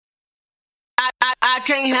I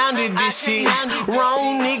can't handle this shit.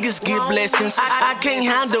 Wrong niggas get blessings. I can't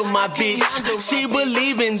handle my bitch. She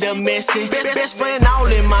believe in the message. Best friend all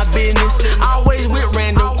in my business. Always with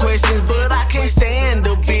random questions, but I can't stand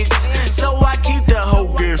the bitch. So I keep the hoe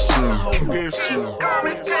guessing.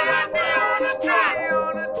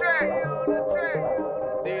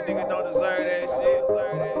 These niggas don't deserve that shit.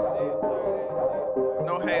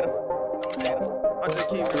 No hater. I'm just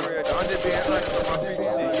keeping it real, though. I'm just being honest on my future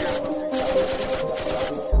shit.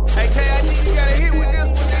 Hey, K.I.D, you gotta hit with this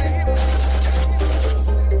one, nigga.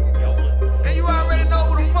 And you already know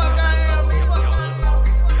who the fuck I am, nigga.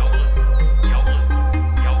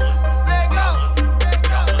 Let go.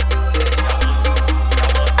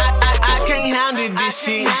 I can't handle this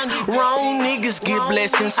shit. Wrong niggas get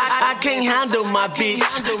blessings. I can't handle my bitch.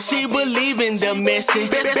 She believe in the message.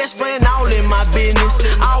 Best friend all in my business.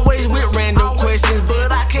 Always with random questions,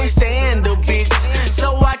 but I can't stand the bitch.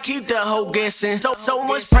 So I keep the hoe guessing. So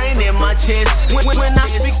much pain in my chest. When I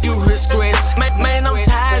speak, you regress. Man, I'm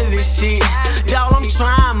tired of this shit. Y'all, I'm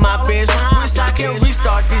trying my best. Wish I can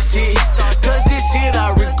restart this shit. Cause this shit I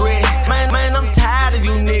regret. Man, I'm tired of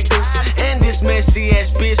you niggas. And this messy ass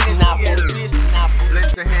bitch.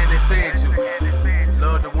 Bless the hand that fed you.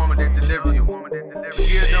 Love the woman that delivered you.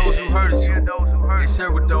 Forgive those who hurted you. And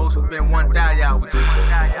share with those who've been one die out with you.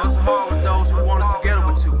 Hustle hard with those who want it together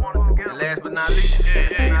with you. And last but not least,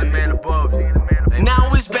 be the man above you. Now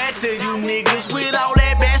it's back to you niggas with all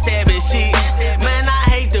that backstabbing shit. Man, I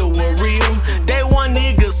hate the war real. They want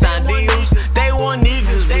niggas sign deals. They want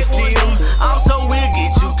niggas with steel. Also, we'll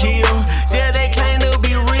get you killed. Yeah, they claim to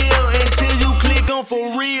be real until you click on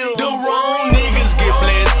for real. The wrong niggas get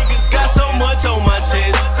blessed. Got so much on my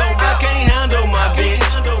chest. I can't handle my bitch.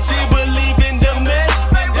 She believe in the mess.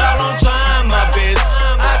 Y'all, I'm trying my best.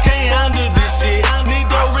 I can't handle this shit. Need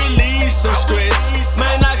to release some stress.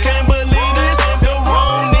 Man, I can't believe this. The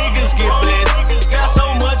wrong niggas get blessed. Got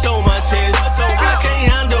so much on my chest. I can't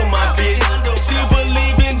handle my bitch. She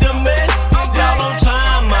believe in the mess. Y'all, I'm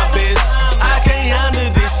trying my best. I can't handle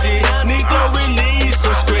this shit. Need to release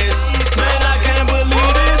some stress. Man, I can't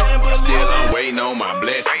believe this. Still I'm waiting on my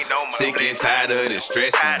blessings. Sick and tired of the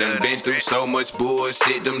stressing. Done been through so much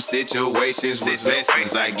bullshit. Them situations was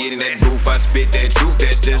lessons. I get in that booth, I spit that truth.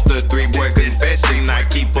 That's just a 3-boy confession. I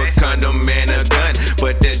keep a condom and a gun,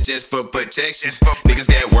 but that's just for protection. Niggas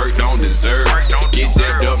that work don't deserve. Get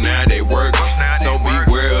jacked up, now they work. So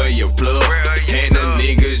beware of your plug and the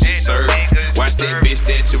niggas you serve. Watch that bitch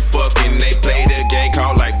that you fucking. They play the game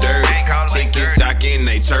called like dirt. Chickens jocking,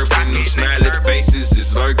 they chirping. Them smiling faces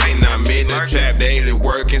is lurking. I'm in the trap daily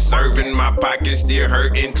working, serving. My pockets still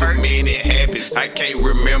hurting. Too many habits. I can't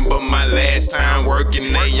remember my last time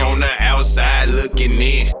working. They on the outside looking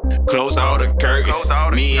in. Close all the curtains.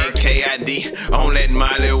 Me and K.I.D on that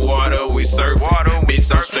Molly water we surf.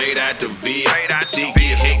 Bitch, I'm straight out the V. She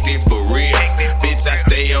get hectic for real. Bitch, I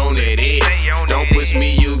stay on that edge. Don't push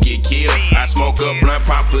me, you get killed. I smoke a blunt,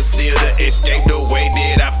 pop a seal to escape the way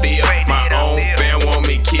that I feel. My own fan want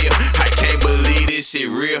me killed. I can't believe this shit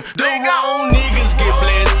real. The wrong niggas get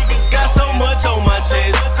blessed. Got so much on my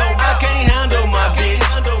chest. I can't handle my bitch.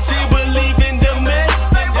 She believe in the mess.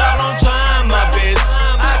 Y'all, I'm trying my best.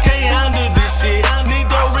 I can't handle this shit. Need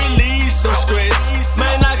to release some stress.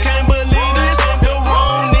 Man,